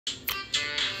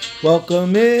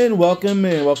Welcome in, welcome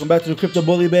in. Welcome back to the Crypto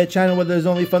Bully Bear channel where there's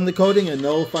only fun decoding and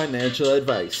no financial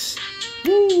advice.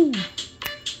 Woo!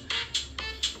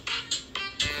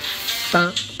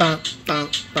 Bum, bum,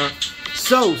 bum, bum.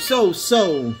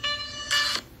 So.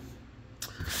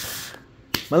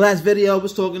 My last video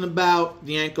was talking about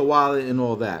the Anchor wallet and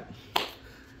all that.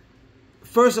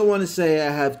 First, I want to say I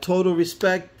have total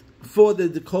respect for the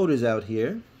decoders out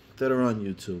here that are on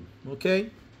YouTube.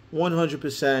 Okay?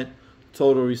 100%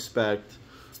 total respect.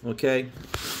 Okay?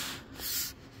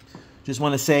 Just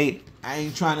want to say I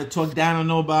ain't trying to talk down on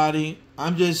nobody.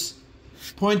 I'm just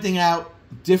pointing out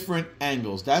different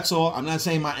angles. That's all. I'm not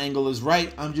saying my angle is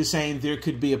right. I'm just saying there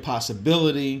could be a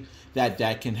possibility that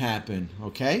that can happen.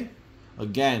 Okay?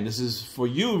 Again, this is for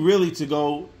you really to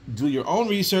go do your own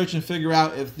research and figure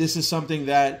out if this is something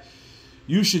that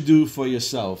you should do for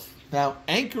yourself. Now,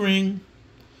 anchoring,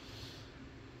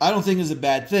 I don't think is a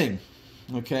bad thing.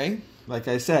 Okay? Like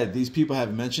I said, these people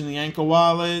have mentioned the Anchor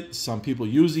wallet. Some people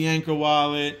use the Anchor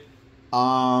wallet.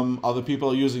 Other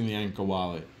people are using the Anchor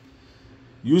wallet.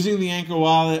 Using the Anchor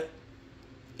wallet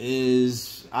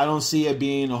is, I don't see it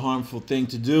being a harmful thing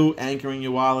to do. Anchoring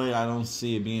your wallet, I don't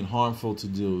see it being harmful to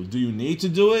do. Do you need to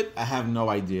do it? I have no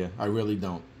idea. I really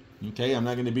don't. Okay? I'm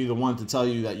not going to be the one to tell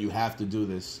you that you have to do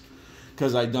this,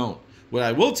 because I don't. What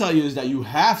I will tell you is that you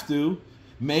have to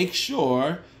make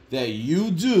sure that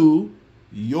you do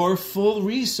your full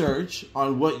research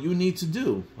on what you need to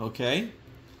do. Okay?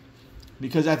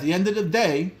 Because at the end of the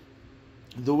day,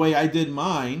 the way I did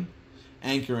mine,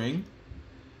 anchoring,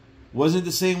 wasn't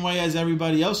the same way as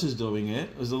everybody else is doing it.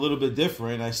 It was a little bit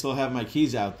different. I still have my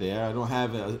keys out there. I don't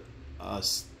have a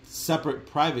separate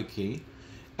private key.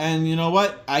 And you know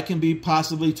what? I can be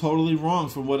possibly totally wrong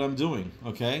for what I'm doing.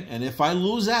 Okay? And if I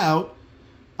lose out,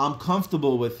 I'm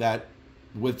comfortable with that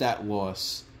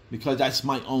loss, because that's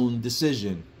my own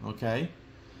decision. Okay?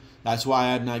 That's why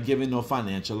I'm not giving no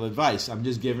financial advice. I'm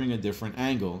just giving a different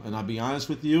angle. And I'll be honest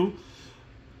with you,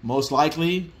 most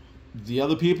likely the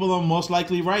other people are most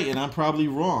likely right, and I'm probably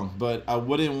wrong. But I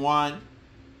wouldn't want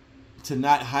to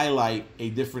not highlight a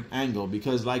different angle,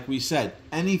 because like we said,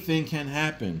 anything can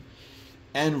happen.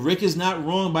 And Rick is not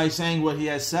wrong by saying what he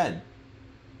has said.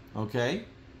 Okay?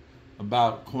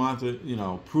 About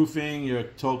proofing your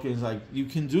tokens. Like, you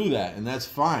can do that, and that's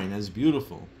fine. That's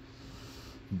beautiful.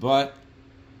 But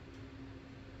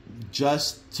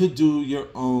just to do your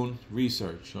own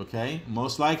research. Okay?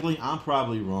 Most likely I'm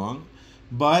probably wrong,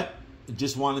 but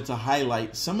just wanted to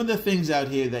highlight some of the things out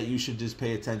here that you should just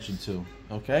pay attention to.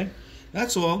 Okay?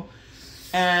 That's all.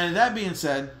 And that being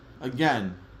said,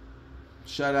 again,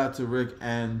 shout out to Rick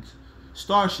and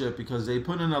Starship, because they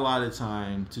put in a lot of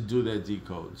time to do their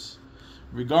decodes.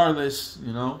 Regardless,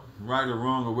 right or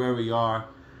wrong or where we are,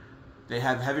 they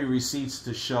have heavy receipts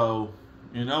to show,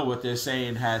 what they're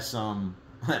saying has some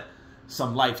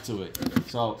life to it.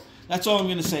 So that's all I'm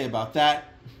going to say about that.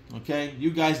 Okay,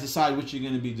 you guys decide what you're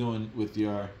going to be doing with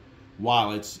your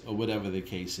wallets or whatever the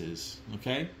case is.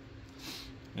 Okay,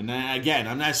 and then again,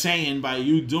 I'm not saying by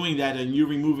you doing that and you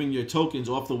removing your tokens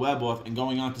off the web and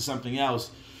going on to something else,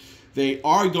 they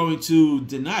are going to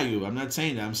deny you. I'm not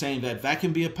saying that. I'm saying that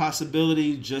can be a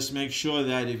possibility. Just make sure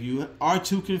that if you are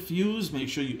too confused, make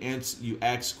sure you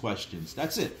ask questions.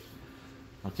 That's it.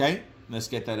 Okay, let's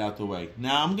get that out the way.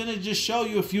 Now I'm going to just show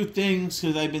you a few things,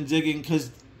 because I've been digging, because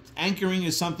anchoring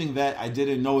is something that I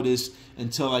didn't notice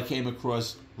until I came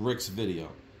across Rick's video.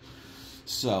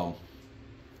 So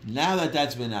now that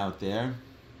that's been out there,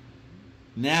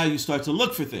 now you start to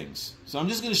look for things. So I'm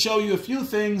just going to show you a few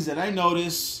things that I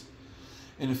notice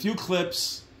in a few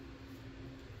clips,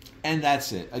 and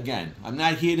that's it. Again, I'm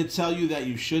not here to tell you that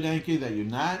you should anchor, that you're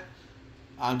not.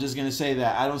 I'm just going to say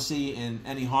that I don't see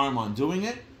any harm on doing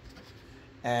it,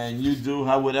 and you do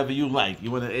whatever you like. You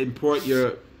want to import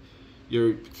your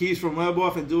keys from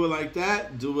WebAuth and do it like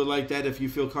that. Do it like that if you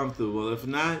feel comfortable. If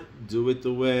not, do it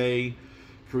the way.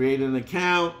 Create an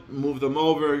account, move them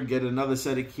over, get another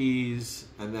set of keys,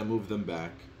 and then move them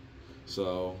back.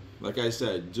 So, like I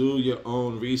said, do your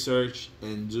own research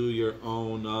and do your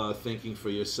own thinking for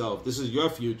yourself. This is your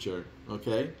future,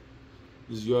 okay?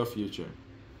 This is your future.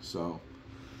 So,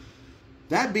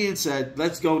 that being said,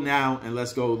 let's go now and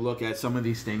let's go look at some of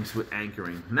these things with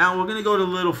anchoring. Now, we're going to go to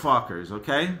little fuckers,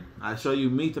 okay? I show you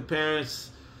meet the parents,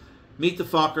 meet the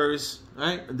fuckers,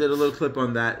 right? I did a little clip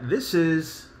on that. This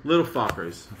is little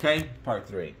fuckers, okay? Part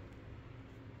 3.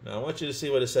 Now, I want you to see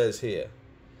what it says here.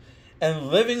 And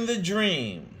living the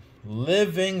dream.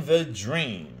 Living the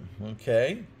dream,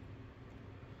 okay?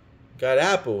 Got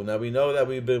Apple. Now, we know that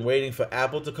we've been waiting for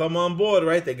Apple to come on board,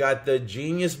 right? They got the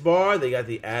Genius bar. They got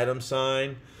the Atom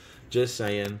sign. Just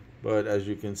saying.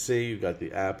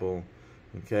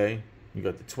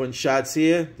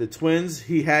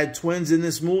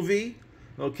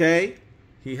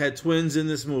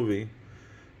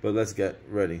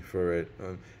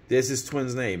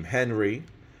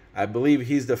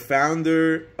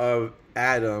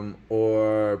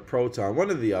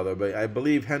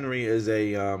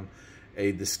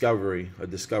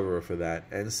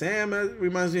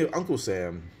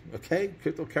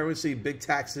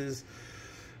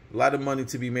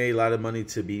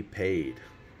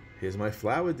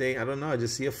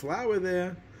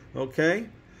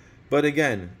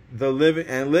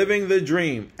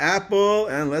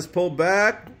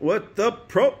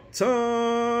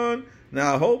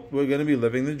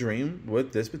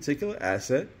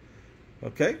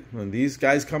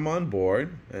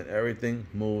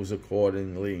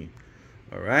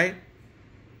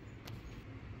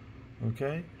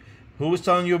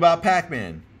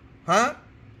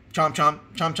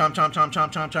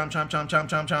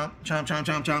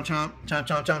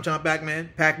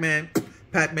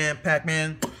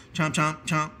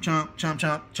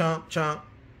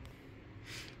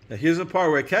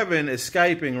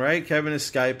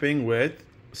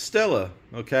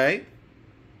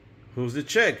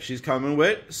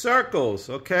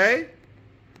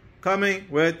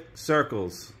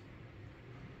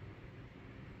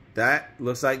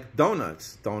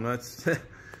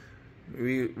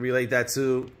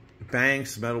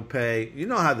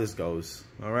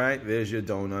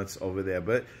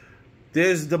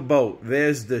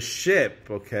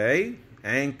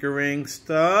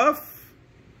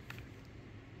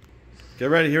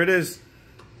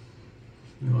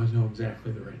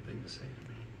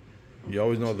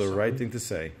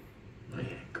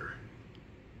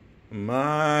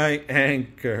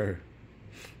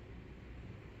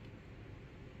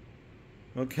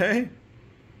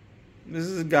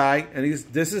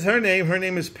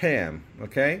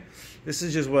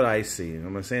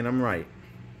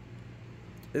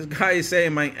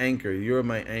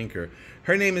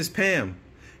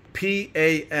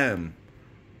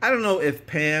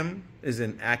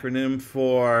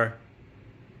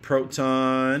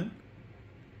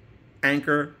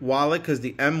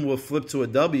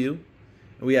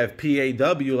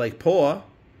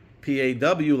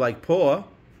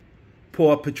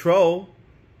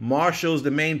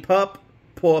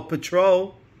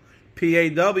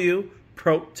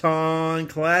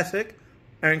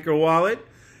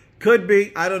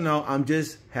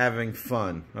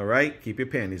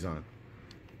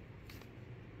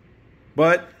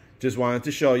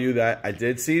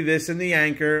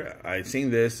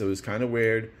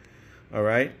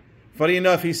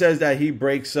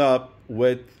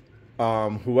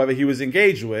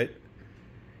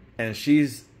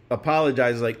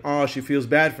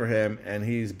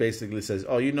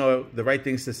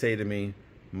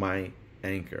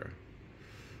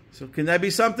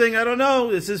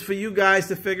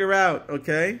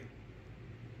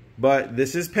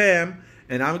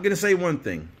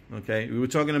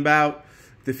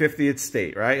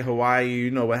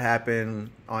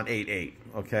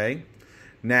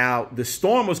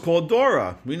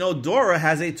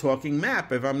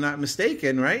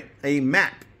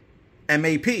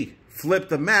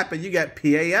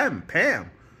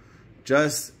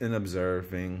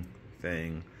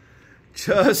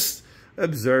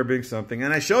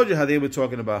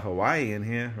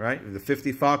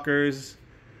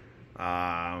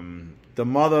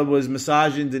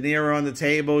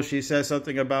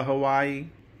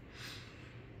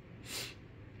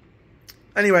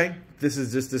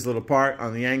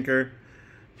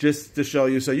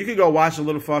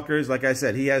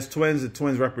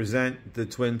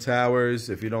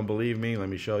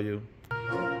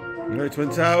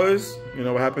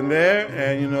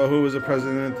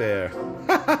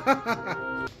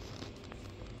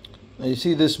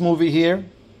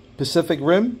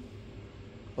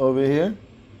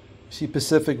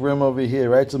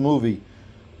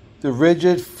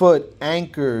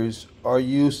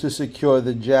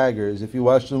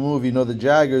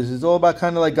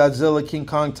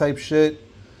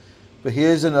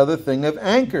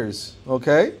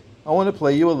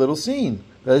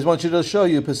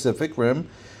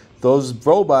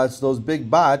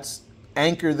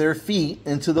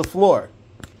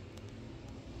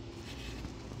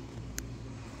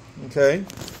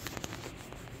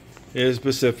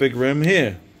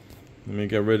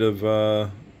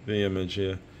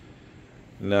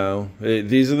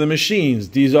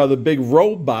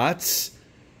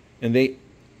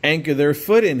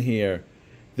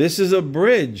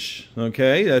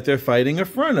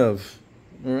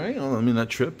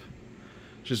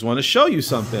 Just want to show you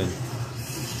something.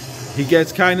 He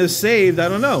gets kind of saved. I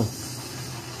don't know.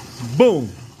 Boom.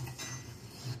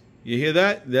 You hear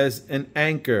that? There's an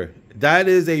anchor. That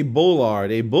is a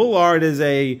bollard. A bollard is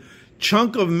a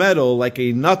chunk of metal, like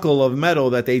a knuckle of metal,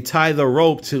 that they tie the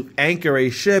rope to anchor a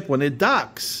ship when it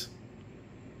docks.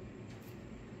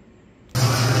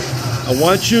 I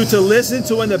want you to listen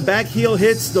to when the back heel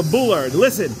hits the bollard.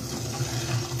 Listen.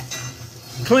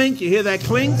 Clink. You hear that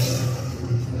clink?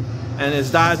 And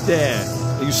it's not there.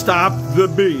 You stop the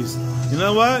beast. You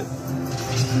know what?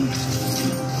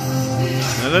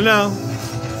 I don't know.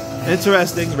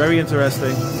 Interesting. Very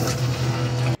interesting.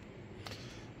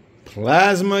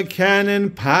 Plasma cannon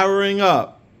powering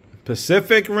up.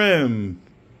 Pacific Rim.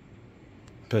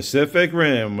 Pacific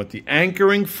Rim with the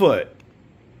anchoring foot.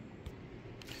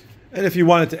 And if you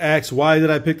wanted to ask, why did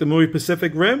I pick the movie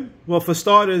Pacific Rim? Well, for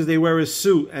starters, they wear a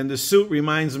suit. And the suit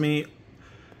reminds me...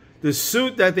 The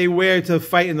suit that they wear to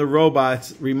fight in the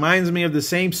robots reminds me of the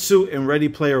same suit in Ready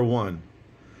Player One.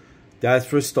 That's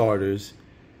for starters.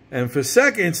 And for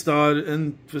seconds,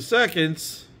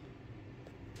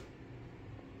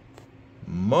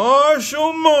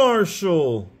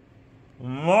 Marshall.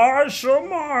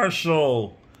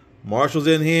 Marshall's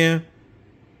in here,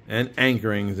 and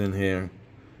anchoring's in here.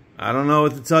 I don't know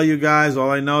what to tell you guys. All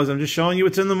I know is I'm just showing you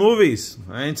what's in the movies.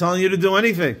 I ain't telling you to do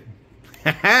anything.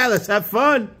 Let's have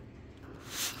fun.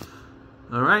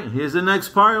 All right, here's the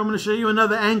next part. I'm going to show you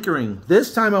another anchoring.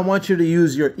 This time I want you to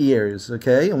use your ears,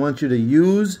 okay? I want you to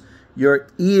use your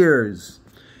ears.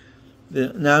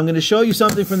 Now I'm going to show you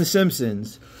something from The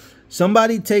Simpsons.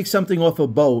 Somebody takes something off a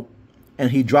boat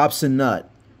and he drops a nut.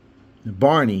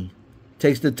 Barney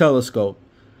takes the telescope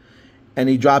and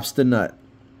he drops the nut.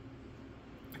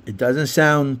 It doesn't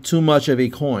sound too much of a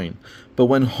coin. But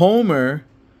when Homer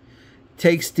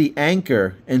takes the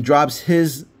anchor and drops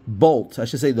his bolt, I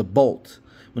should say the bolt.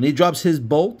 When he drops his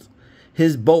bolt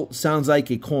sounds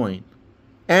like a coin.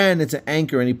 And it's an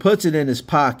anchor, and he puts it in his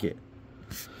pocket.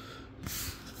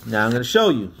 Now I'm going to show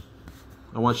you.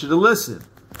 I want you to listen.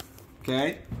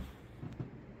 Okay?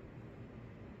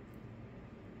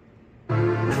 I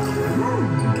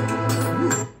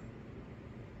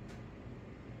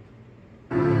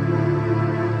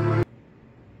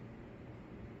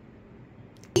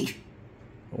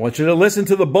want you to listen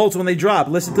to the bolts when they drop.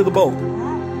 Listen to the bolt.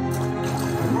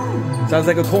 Sounds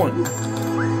like a coin.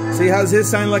 See how his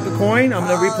sound like a coin? I'm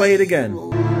going to replay it again.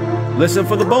 Listen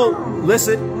for the bolt.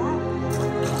 Listen.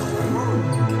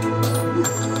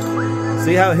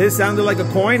 See how his sounded like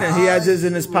a coin? And he has his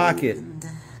in his pocket.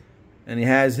 And he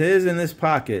has his in his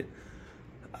pocket.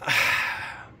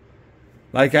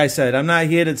 Like I said, I'm not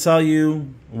here to tell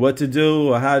you what to do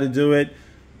or how to do it.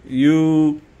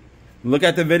 You look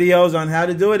at the videos on how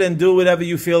to do it and do whatever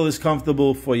you feel is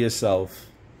comfortable for yourself.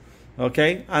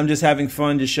 Okay? I'm just having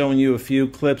fun just showing you a few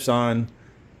clips on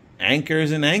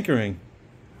anchors and anchoring.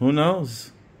 Who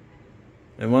knows?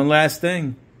 And one last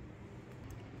thing.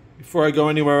 Before I go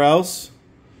anywhere else,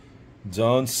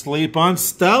 don't sleep on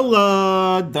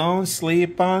Stella. Don't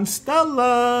sleep on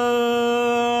Stella.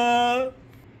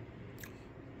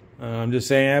 I'm just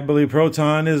saying, I believe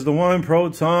Proton is the one.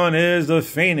 Proton is the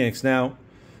Phoenix. Now,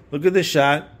 look at this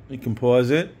shot. You can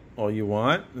pause it all you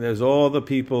want. There's all the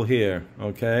people here,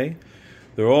 okay?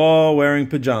 They're all wearing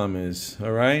pajamas,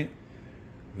 all right?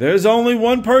 There's only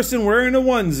one person wearing a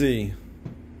onesie.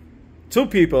 Two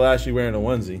people actually wearing a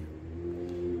onesie.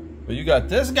 But you got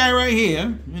this guy right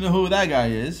here. You know who that guy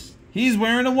is. He's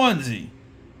wearing a onesie.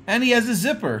 And he has a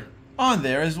zipper on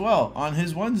there as well, on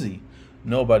his onesie.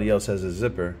 Nobody else has a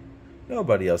zipper.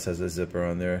 Nobody else has a zipper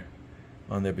on their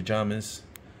pajamas.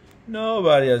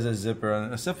 Nobody has a zipper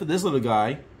on, except for this little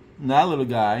guy. And that little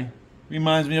guy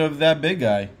reminds me of that big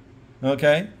guy.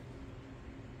 Okay?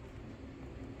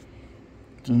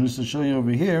 So just to show you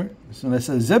over here. So that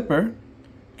says zipper.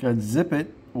 Got zip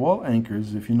it wall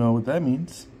anchors, if you know what that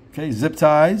means. Okay, zip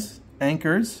ties,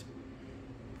 anchors.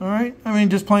 All right, I mean,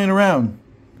 just playing around.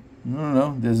 I don't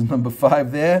know. There's number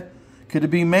 5 there. Could it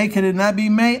be May? Could it not be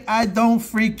May? I don't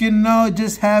freaking know.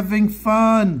 Just having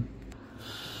fun.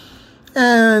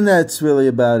 And that's really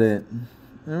about it.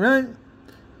 All right.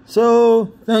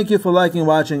 So thank you for liking,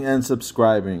 watching, and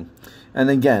subscribing. And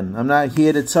again, I'm not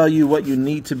here to tell you what you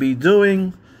need to be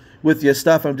doing with your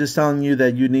stuff. I'm just telling you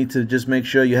that you need to just make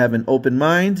sure you have an open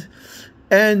mind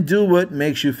and do what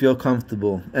makes you feel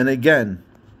comfortable. And again,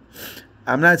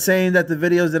 I'm not saying that the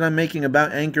videos that I'm making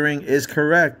about anchoring is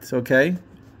correct, okay?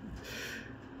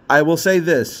 I will say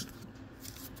this.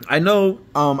 I know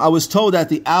I was told that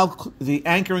the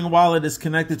anchoring wallet is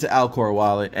connected to Alcor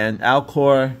wallet, and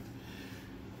the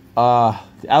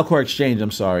Alcor Exchange,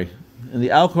 I'm sorry. And the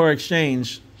Alcor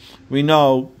Exchange, we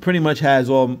know, pretty much has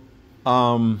all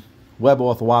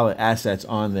WebAuth wallet assets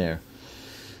on there.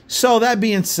 So that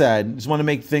being said, just want to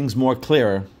make things more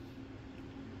clearer.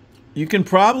 You can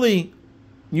probably,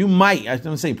 you might, I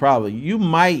don't say probably, you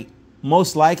might,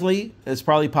 most likely, it's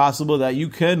probably possible that you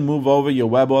can move over your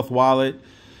WebAuth wallet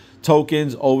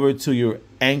tokens over to your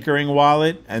anchoring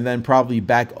wallet and then probably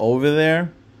back over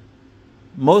there.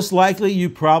 Most likely, you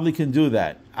probably can do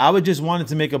that. I would just wanted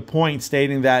to make a point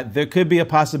stating that there could be a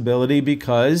possibility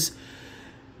because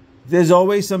there's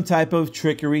always some type of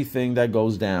trickery thing that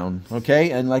goes down,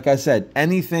 okay? And like I said,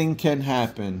 anything can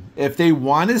happen. If they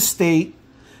want to state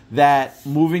that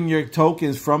moving your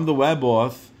tokens from the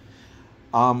WebAuth,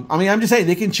 I mean, I'm just saying,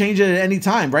 they can change it at any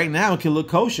time. Right now, it can look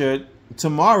kosher.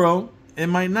 Tomorrow, it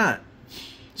might not.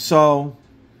 So,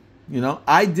 you know,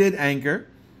 I did Anchor.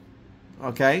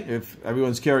 Okay, if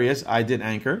everyone's curious, I did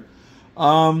Anchor.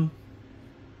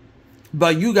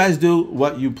 But you guys do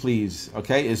what you please,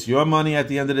 okay? It's your money at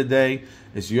the end of the day.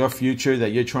 It's your future that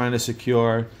you're trying to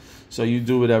secure. So you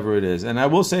do whatever it is. And I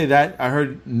will say that I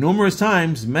heard numerous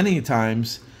times, many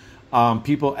times,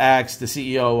 people ask the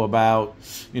CEO about,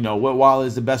 you know, what wallet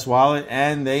is the best wallet,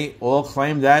 and they all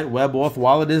claim that WebAuth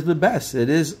wallet is the best. It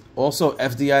is also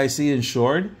FDIC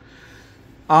insured.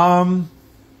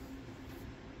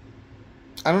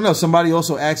 I don't know. Somebody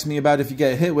also asked me about if you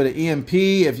get hit with an EMP,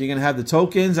 if you're going to have the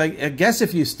tokens. I guess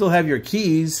if you still have your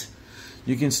keys,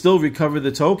 you can still recover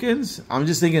the tokens. I'm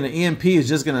just thinking an EMP is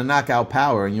just going to knock out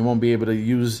power, and you won't be able to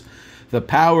use the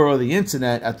power or the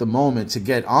internet at the moment to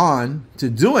get on to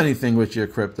do anything with your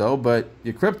crypto. But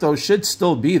your crypto should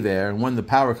still be there when the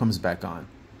power comes back on,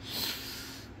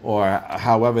 or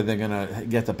however they're going to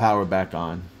get the power back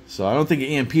on. So I don't think an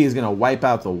EMP is going to wipe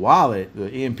out the wallet. The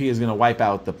EMP is going to wipe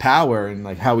out the power and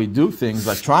like how we do things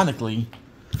electronically.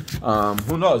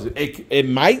 Who knows? It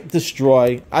might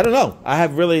destroy. I don't know. I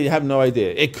really have no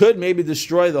idea. It could maybe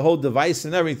destroy the whole device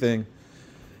and everything.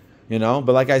 You know,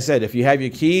 but like I said, if you have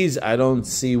your keys, I don't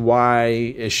see why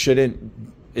it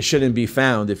shouldn't be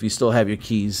found if you still have your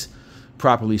keys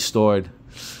properly stored.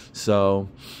 So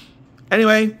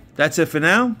anyway, that's it for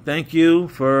now. Thank you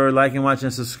for liking, watching,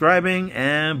 and subscribing,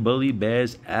 and Bully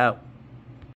Bears out.